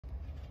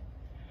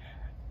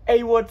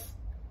Hey, what's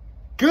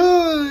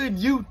good,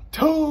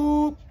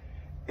 YouTube?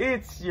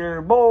 It's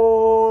your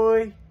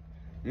boy,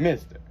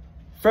 Mr.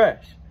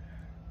 Fresh.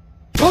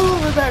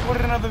 We're back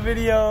with another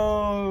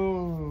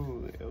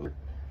video.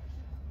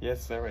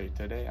 Yes, sir.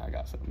 Today I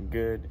got some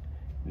good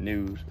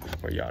news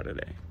for y'all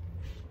today.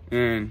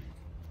 And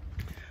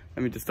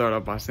let me just start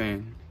off by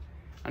saying,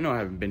 I know I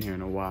haven't been here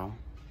in a while,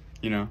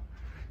 you know,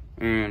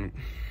 and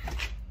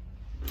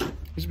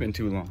it's been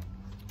too long.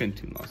 It's been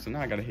too long. So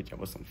now I gotta hit y'all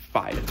with some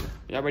fire.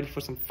 Y'all ready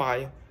for some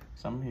fire?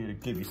 So I'm here to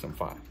give you some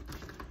fire.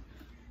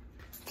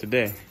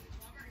 Today,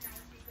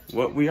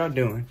 what we are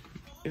doing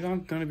is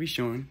I'm gonna be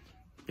showing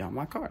y'all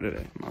my car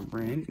today. My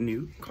brand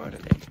new car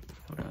today.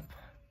 Hold up.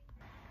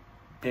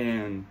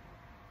 And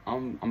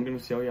I'm gonna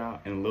show y'all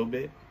in a little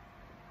bit.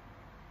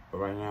 But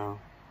right now,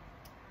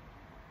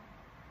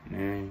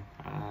 man,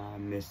 I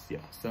miss y'all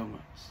so much.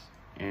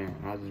 And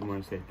I just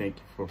want to say thank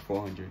you for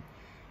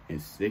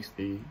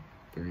 463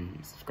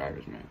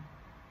 subscribers, man.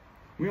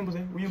 We almost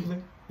there, you know what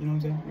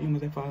I'm saying? We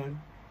almost at 500.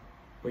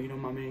 But you know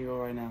my main goal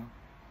right now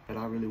that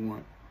I really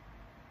want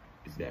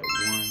is that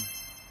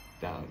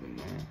 1,000,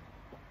 man.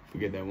 If we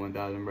get that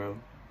 1,000, bro,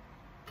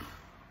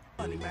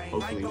 hopefully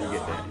we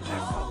get that.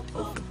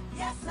 Hopefully.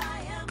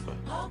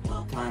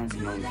 But time's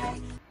no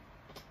joke.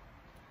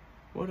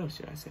 What else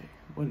should I say?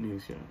 What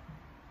news should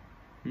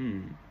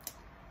I?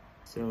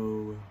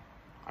 So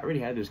I already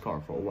had this car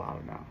for a while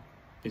now.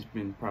 It's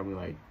been probably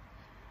like,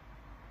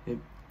 I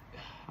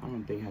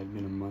don't think it has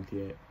been a month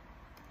yet.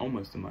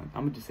 Almost a month.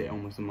 I'm gonna just say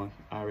almost a month.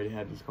 I already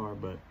had this car,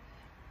 but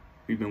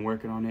we've been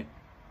working on it.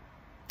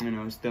 You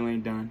know, it still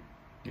ain't done,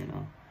 you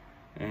know.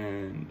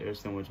 And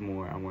there's so much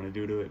more I want to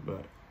do to it,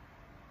 but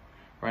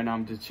right now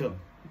I'm just chilling,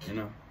 you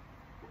know.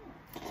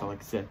 That's all I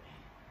can say.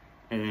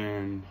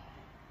 And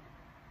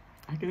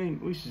I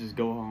think we should just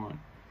go on.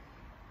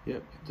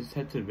 Yep, just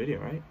head to the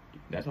video, right?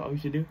 That's all we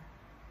should do?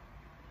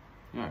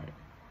 Alright.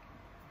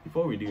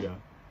 Before we do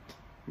though,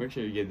 make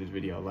sure you give this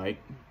video a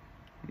like,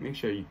 make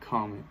sure you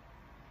comment,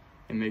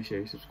 and make sure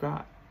you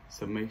subscribe.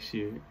 So make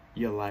sure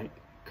you like,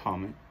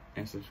 comment,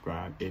 and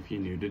subscribe if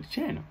you're new to the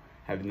channel.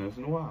 Haven't noticed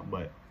in a while,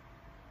 but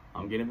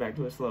I'm getting back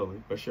to it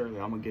slowly, but surely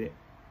I'm gonna get it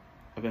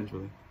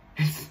eventually.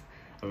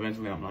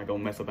 Eventually I'm not gonna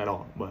mess up at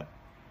all, but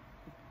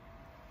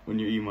when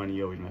you Emoney,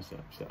 you always mess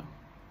up, so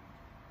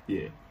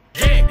yeah.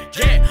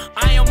 Yeah,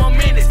 I am a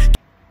menace.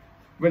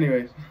 But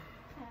anyways,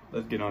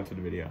 let's get on to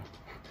the video.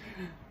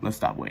 Let's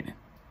stop waiting.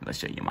 Let's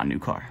show you my new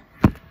car.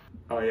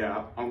 Oh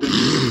yeah, I'm gonna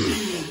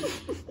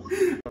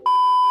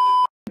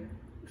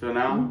So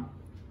now,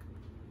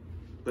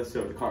 let's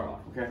show the car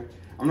off, okay?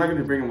 I'm not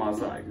gonna bring him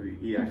outside because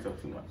he acts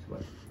up too much,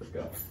 but let's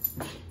go.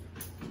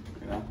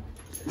 You know?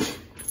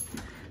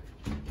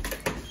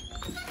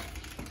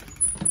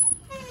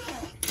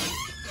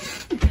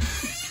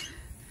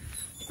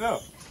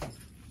 So,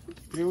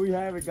 here we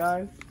have it,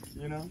 guys.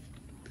 You know,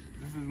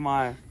 this is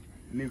my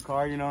new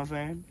car, you know what I'm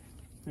saying?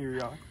 Here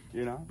we are,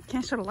 you know?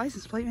 Can't show the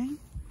license plate, man.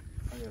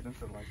 Oh yeah, don't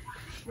show the license.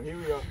 But here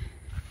we are.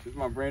 This is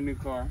my brand new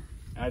car,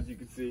 as you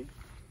can see.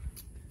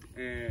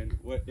 And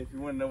if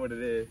you want to know what it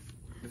is,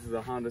 this is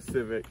a Honda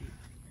Civic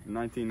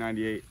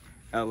 1998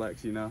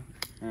 LX, you know?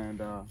 And,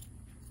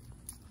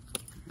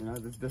 you know,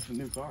 this is a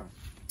new car.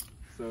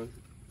 So,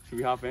 should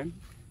we hop in?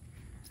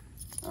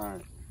 All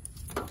right.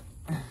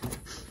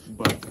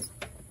 But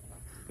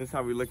this is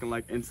how we looking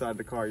like inside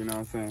the car, you know what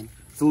I'm saying?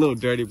 It's a little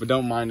dirty, but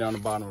don't mind it on the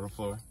bottom of the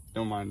floor.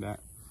 Don't mind that.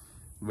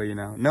 But you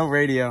know, no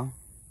radio,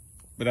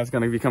 but that's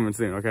gonna be coming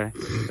soon, okay?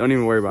 Don't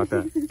even worry about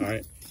that, all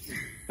right?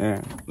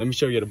 Yeah, let me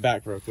show you the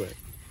back real quick.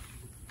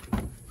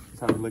 That's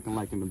how we're looking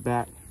like in the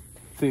back.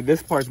 See,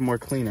 this part's more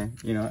cleaner,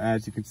 you know,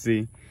 as you can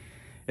see.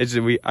 It's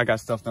just, I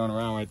got stuff thrown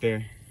around right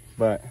there,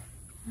 but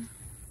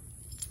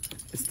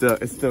it's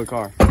still a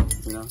car,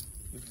 you know?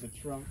 This is the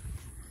trunk.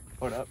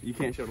 Hold up, you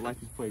can't show the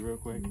license plate real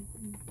quick.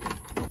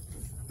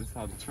 This is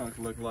how the trunk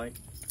look like.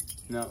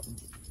 You know,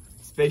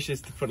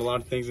 spacious to put a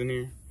lot of things in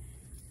here.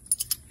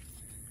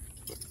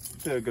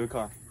 Still a good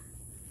car.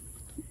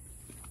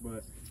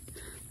 But,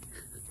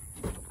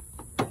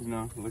 you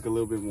know, look a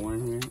little bit more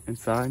in here,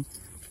 inside.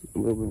 A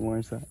little bit more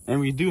inside. And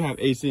we do have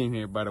AC in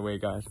here, by the way,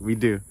 guys. We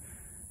do.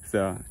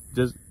 So,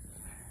 just,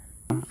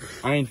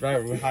 I ain't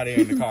driving with hot air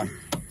in the car.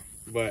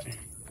 But,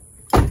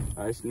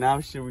 alright, now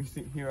should we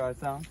hear how it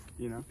sounds,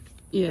 you know?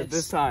 Yes.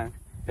 This time,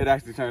 it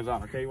actually turns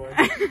on, okay, boy?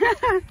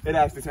 It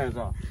actually turns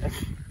on.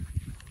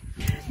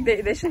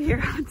 They should hear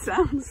how it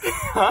sounds.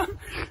 Huh?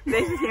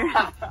 They should hear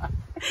how.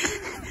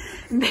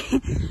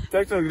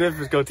 Technical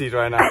difficulties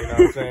right now, you know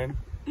what I'm saying?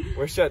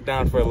 We're shut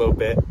down for a little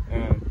bit,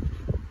 and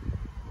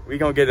we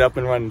gonna get it up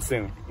and running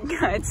soon.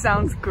 It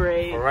sounds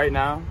great. But right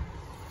now,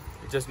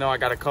 just know I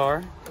got a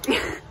car,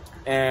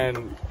 and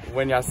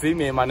when y'all see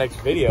me in my next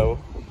video,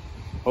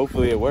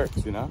 hopefully it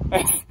works, you know?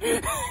 Wait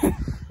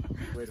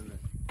a minute.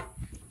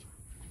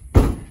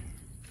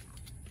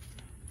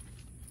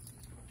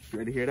 You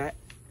ready to hear that?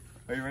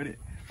 Are you ready?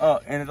 Oh,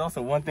 and there's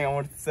also one thing I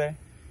wanted to say.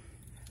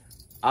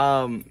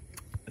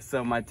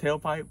 So my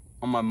tailpipe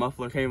on my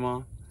muffler came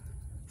on.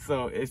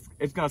 So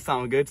it's gonna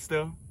sound good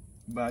still,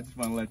 but I just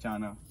want to let y'all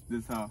know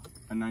this is how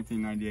a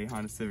 1998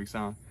 Honda Civic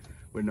sounds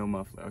with no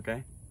muffler.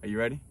 Okay, are you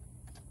ready?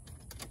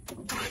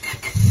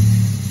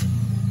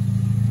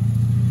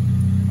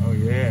 Oh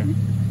yeah.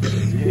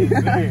 Yes,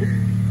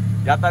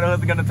 y'all thought it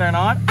wasn't gonna turn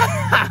on?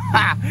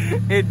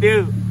 It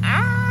do.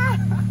 Ah!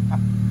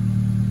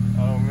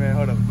 Oh man,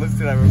 hold up. Listen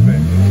to that real quick.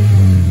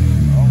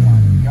 Oh my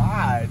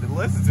God,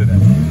 listen to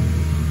that.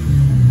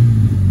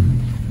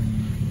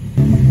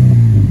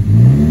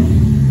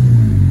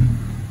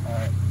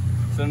 Alright,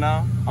 so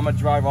now I'm gonna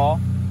drive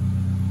off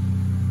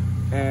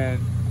and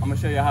I'm gonna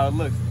show you how it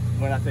looks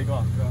when I take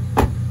off. So.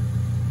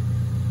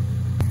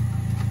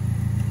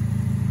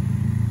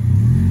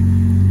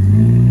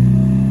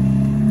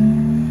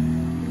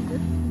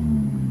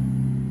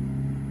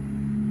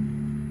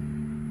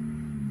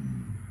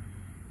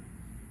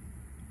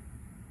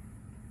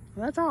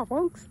 That's all,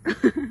 folks.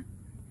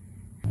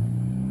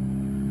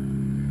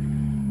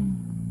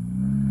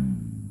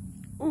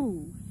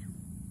 Ooh.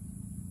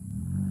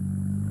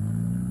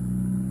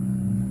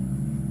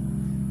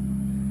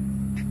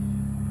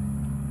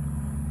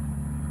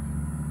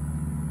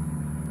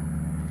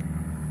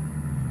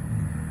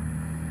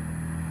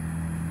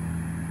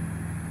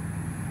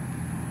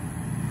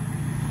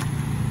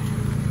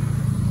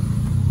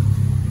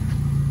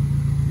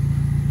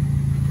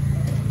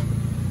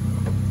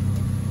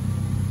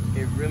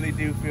 It really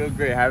do feel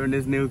great having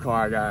this new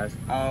car, guys.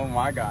 Oh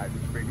my God,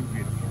 it's freaking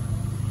beautiful.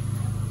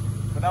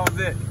 But that was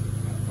it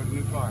for the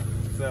new car.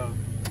 So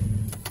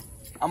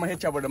I'm gonna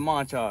hit y'all with a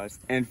montage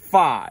in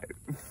 5,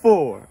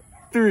 4,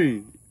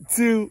 3,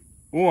 2,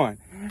 1.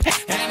 And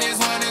this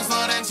one is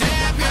for the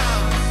champion.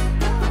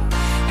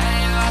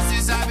 Ain't lost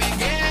since I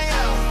began,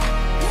 yo.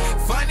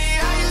 Funny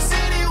how you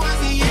said it was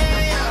the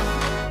year, yo.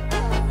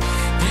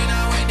 Then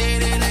I went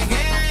did it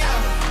again, yo.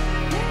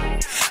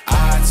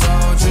 I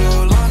told you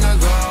long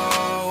ago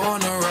on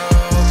the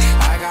road,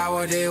 I got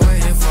what they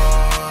waiting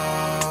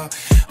for.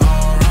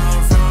 Don't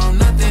run from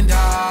nothing,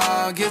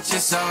 dog. Get your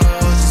soul.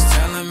 Just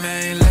tell them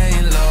ain't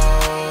laying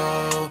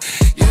low.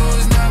 You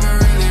was never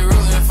really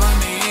rooting for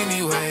me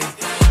anyway.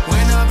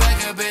 When I'm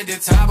back up at the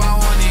top, I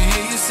wanna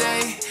hear you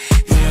say,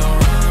 you don't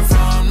run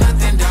from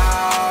nothing,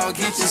 dog.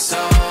 Get your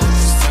soul.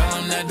 Just tell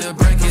them that the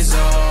break is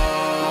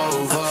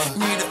over.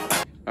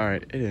 All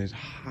right, it is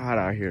hot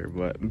out here,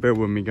 but bear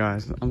with me,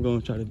 guys. I'm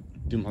gonna try to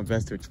do my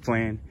best to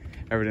explain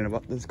everything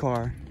about this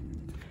car,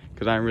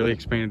 because I didn't really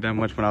explain it that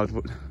much when I was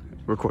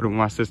recording with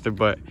my sister.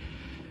 But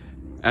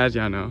as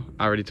y'all know,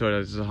 I already told you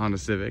this is a Honda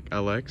Civic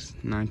LX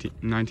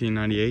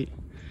 1998,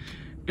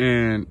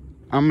 and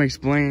I'm gonna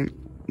explain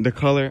the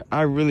color.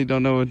 I really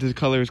don't know what this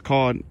color is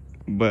called,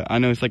 but I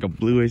know it's like a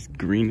bluish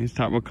greenish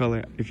type of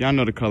color. If y'all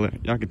know the color,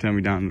 y'all can tell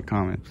me down in the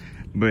comments.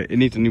 But it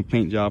needs a new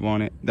paint job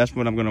on it. That's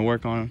what I'm gonna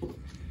work on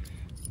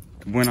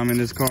when I'm in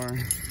this car.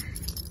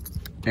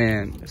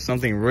 And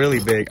something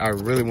really big I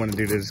really want to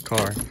do to this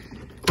car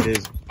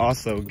is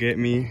also get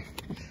me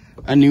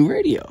a new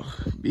radio,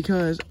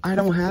 because I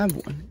don't have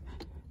one.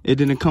 It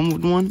didn't come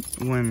with one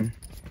when...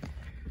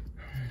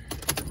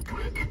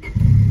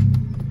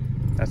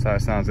 That's how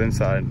it sounds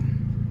inside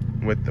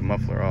with the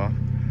muffler off.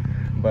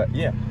 But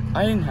yeah,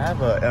 I didn't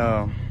have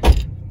a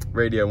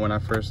radio when I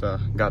first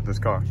got this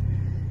car.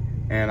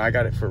 And I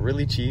got it for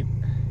really cheap.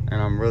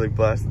 And I'm really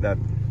blessed that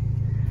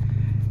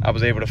I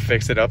was able to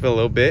fix it up a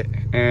little bit.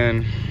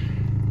 And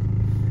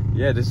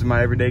yeah, this is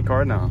my everyday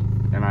car now.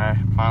 And I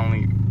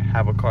finally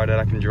have a car that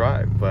I can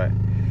drive. But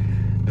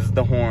this is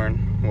the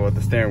horn. Well,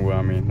 the steering wheel,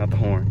 I mean, not the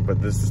horn, but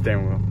this is the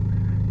steering wheel.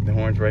 The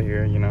horn's right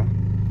here, you know.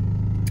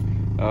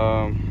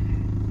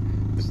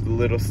 This is the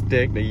little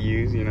stick they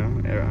use, you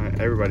know.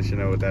 Everybody should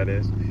know what that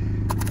is.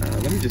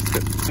 Let me,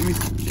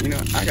 you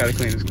know, I gotta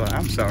clean this car.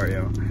 I'm sorry,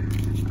 yo.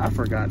 I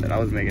forgot that I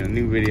was making a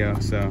new video,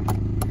 so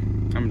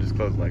I'm just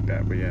close like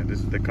that. But yeah, this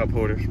is the cup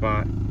holder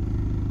spot.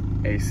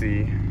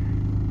 AC.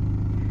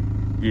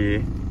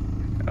 Yeah.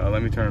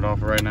 Let me turn it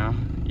off right now,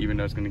 even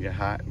though it's gonna get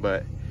hot,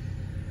 but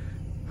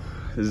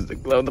this is the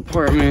glove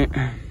department.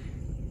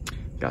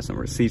 Got some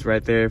receipts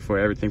right there for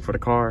everything for the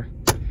car,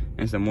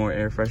 and some more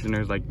air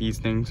fresheners like these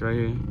things right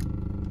here,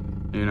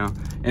 you know.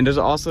 And there's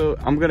also,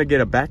 I'm gonna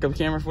get a backup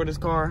camera for this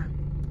car,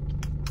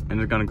 and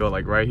it's gonna go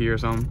like right here or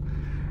something,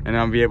 and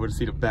I'll be able to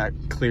see the back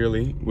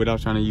clearly without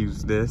trying to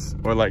use this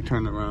or like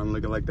turn it around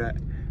looking like that.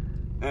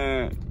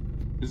 And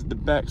this is the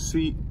back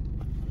seat.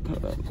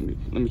 Hold up,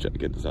 let me try to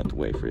get this out the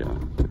way for y'all.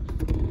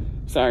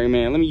 Sorry,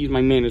 man. Let me use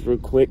my manners real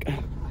quick.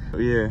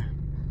 Yeah.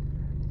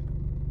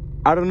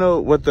 I don't know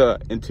what the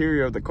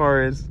interior of the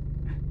car is,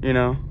 you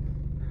know.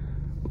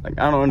 Like,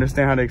 I don't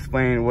understand how to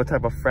explain what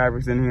type of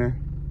fabric's in here.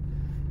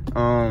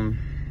 Y'all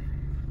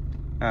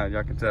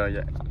can tell,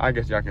 yeah. I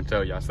guess y'all can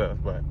tell yourself,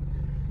 but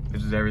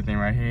this is everything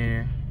right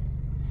here.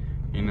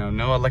 You know,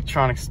 no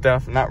electronic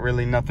stuff, not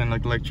really nothing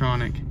like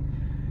electronic.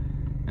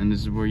 And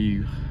this is where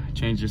you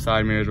change your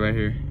side mirrors right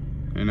here,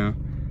 you know.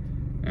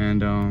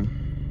 And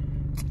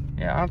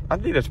yeah, I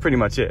think that's pretty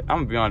much it. I'm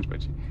gonna be honest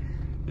with you,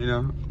 you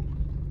know.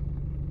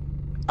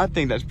 I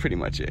think that's pretty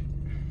much it.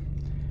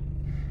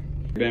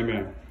 Bam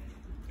Bam.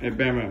 Hey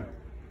Bam Bam,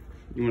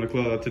 you wanna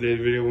close out today's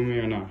video with me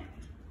or not?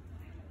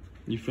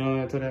 You feeling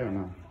it today or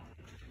not?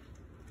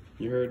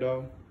 You heard,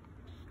 dog?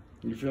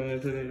 You feeling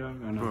it today,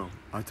 dog? Or no? Bro,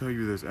 I tell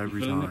you this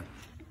every feeling time.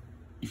 it?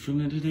 You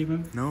feeling it today,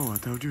 bro? No, I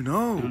told you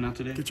no. No, not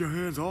today? Get your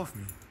hands off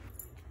me.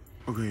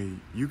 Okay,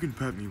 you can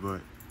pet me,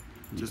 but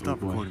just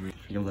stop recording me.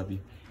 I love you.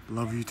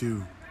 Love you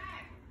too.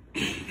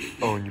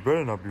 Oh, and you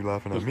better not be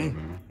laughing at me.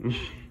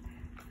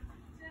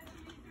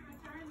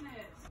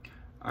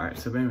 Alright,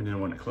 so Baby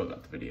didn't want to close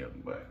out the video,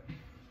 but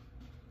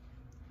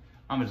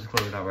I'm gonna just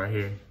close it out right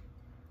here.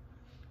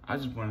 I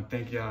just want to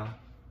thank y'all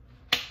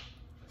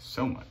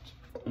so much.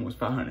 Almost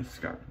 500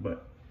 subscribers,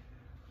 but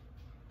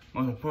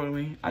most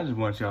importantly, I just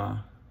want y'all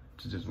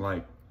to just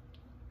like,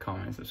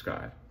 comment, and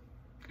subscribe,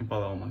 and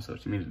follow all my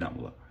social media down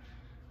below.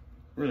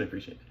 Really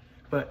appreciate it.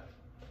 But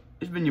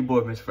it's been your boy,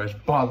 Mr. Fresh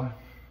Baller.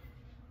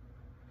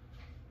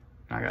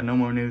 I got no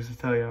more news to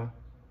tell y'all.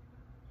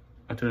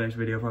 Until the next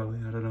video, probably.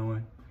 I don't know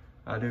when.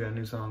 I do got a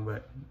new song,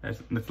 but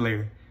that's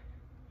later.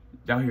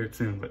 Y'all hear it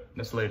soon, but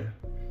that's later.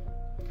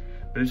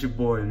 But it's your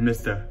boy,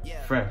 Mr.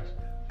 Fresh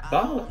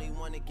Baller.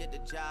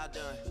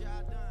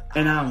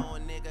 And I'm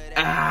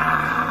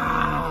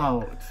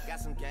out. Got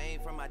some game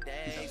from my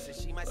day, so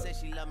she might say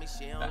she love me,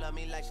 she don't love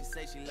me like she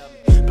say she love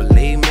me.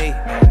 Believe me.